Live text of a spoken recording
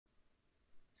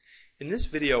In this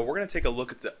video, we're going to take a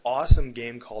look at the awesome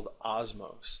game called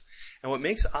Osmos. And what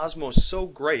makes Osmos so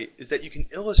great is that you can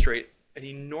illustrate an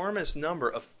enormous number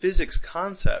of physics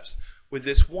concepts with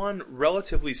this one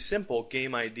relatively simple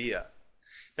game idea.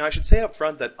 Now, I should say up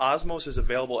front that Osmos is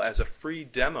available as a free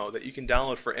demo that you can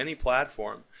download for any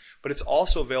platform, but it's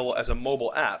also available as a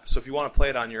mobile app. So if you want to play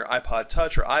it on your iPod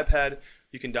Touch or iPad,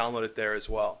 you can download it there as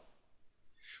well.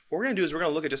 What we're going to do is we're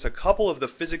going to look at just a couple of the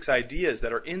physics ideas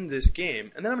that are in this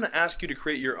game, and then I'm going to ask you to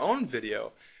create your own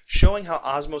video showing how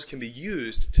Osmos can be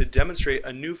used to demonstrate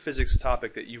a new physics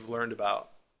topic that you've learned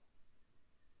about.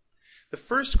 The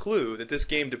first clue that this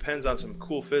game depends on some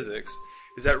cool physics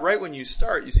is that right when you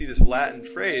start, you see this Latin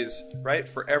phrase, right?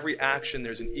 For every action,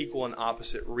 there's an equal and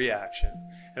opposite reaction.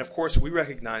 And of course, we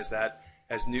recognize that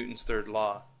as Newton's third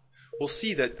law. We'll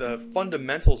see that the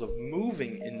fundamentals of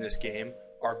moving in this game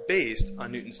are based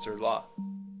on Newton's third law.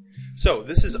 So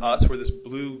this is us, we're this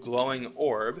blue glowing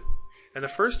orb, and the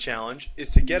first challenge is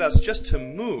to get us just to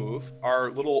move our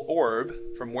little orb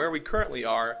from where we currently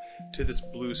are to this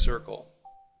blue circle.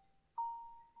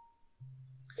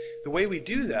 The way we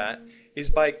do that is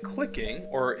by clicking,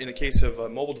 or in the case of a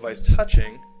mobile device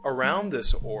touching, around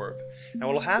this orb. And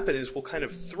what will happen is we'll kind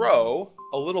of throw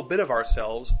a little bit of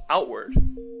ourselves outward.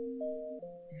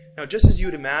 Now, just as you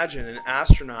would imagine an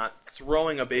astronaut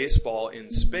throwing a baseball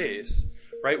in space,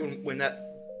 right, when that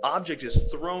object is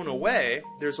thrown away,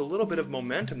 there's a little bit of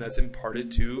momentum that's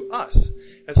imparted to us.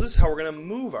 And so this is how we're going to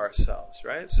move ourselves,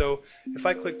 right? So if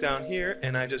I click down here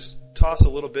and I just toss a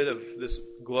little bit of this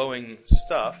glowing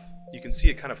stuff, you can see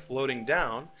it kind of floating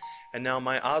down, and now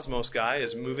my Osmos guy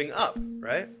is moving up,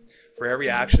 right? For every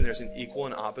action, there's an equal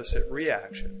and opposite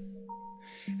reaction.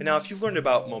 And now if you've learned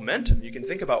about momentum, you can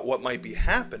think about what might be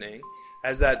happening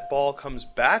as that ball comes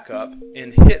back up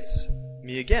and hits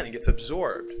me again and gets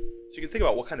absorbed. So you can think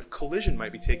about what kind of collision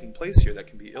might be taking place here that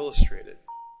can be illustrated.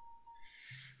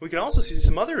 We can also see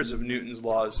some others of Newton's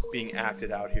laws being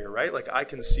acted out here, right? Like I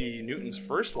can see Newton's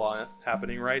first law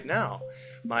happening right now.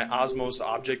 My Osmos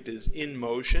object is in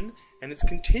motion and it's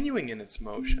continuing in its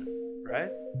motion,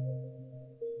 right?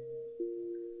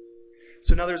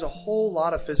 So now there's a whole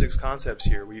lot of physics concepts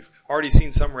here. We've already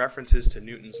seen some references to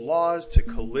Newton's laws, to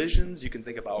collisions. You can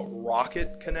think about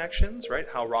rocket connections, right?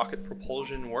 How rocket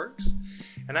propulsion works.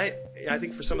 And I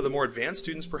think for some of the more advanced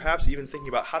students, perhaps even thinking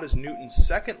about how does Newton's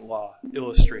second law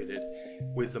illustrated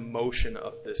with the motion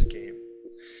of this game.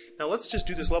 Now let's just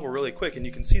do this level really quick, and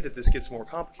you can see that this gets more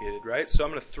complicated, right? So I'm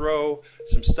going to throw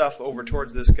some stuff over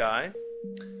towards this guy.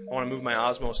 I want to move my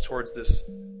Osmos towards this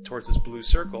blue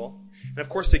circle. And of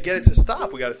course, to get it to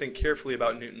stop, we got to think carefully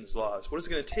about Newton's laws. What is it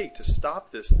going to take to stop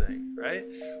this thing, right?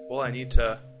 Well, I need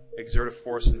to exert a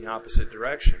force in the opposite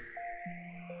direction.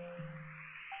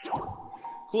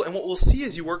 Cool, and what we'll see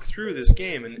as you work through this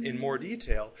game in more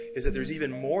detail is that there's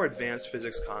even more advanced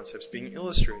physics concepts being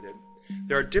illustrated.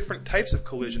 There are different types of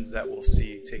collisions that we'll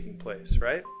see taking place,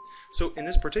 right? So in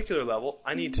this particular level,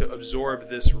 I need to absorb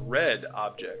this red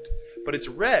object. But it's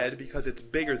red because it's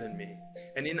bigger than me.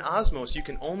 And in Osmos, you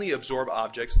can only absorb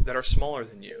objects that are smaller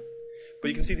than you. But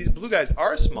you can see these blue guys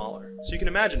are smaller. So you can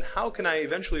imagine, how can I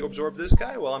eventually absorb this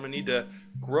guy? Well, I'm going to need to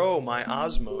grow my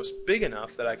Osmos big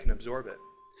enough that I can absorb it.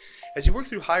 As you work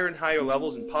through higher and higher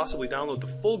levels and possibly download the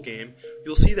full game,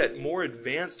 you'll see that more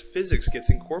advanced physics gets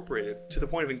incorporated to the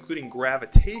point of including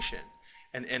gravitation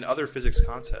and other physics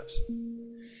concepts.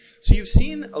 So you've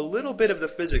seen a little bit of the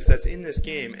physics that's in this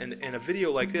game, and a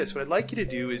video like this. What I'd like you to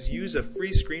do is use a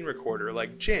free screen recorder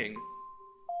like Jing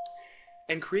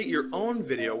and create your own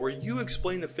video where you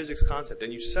explain the physics concept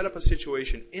and you set up a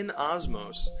situation in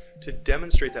Osmos to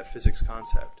demonstrate that physics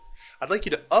concept. I'd like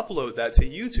you to upload that to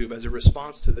YouTube as a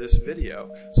response to this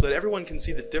video so that everyone can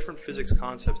see the different physics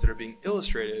concepts that are being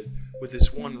illustrated with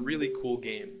this one really cool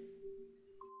game.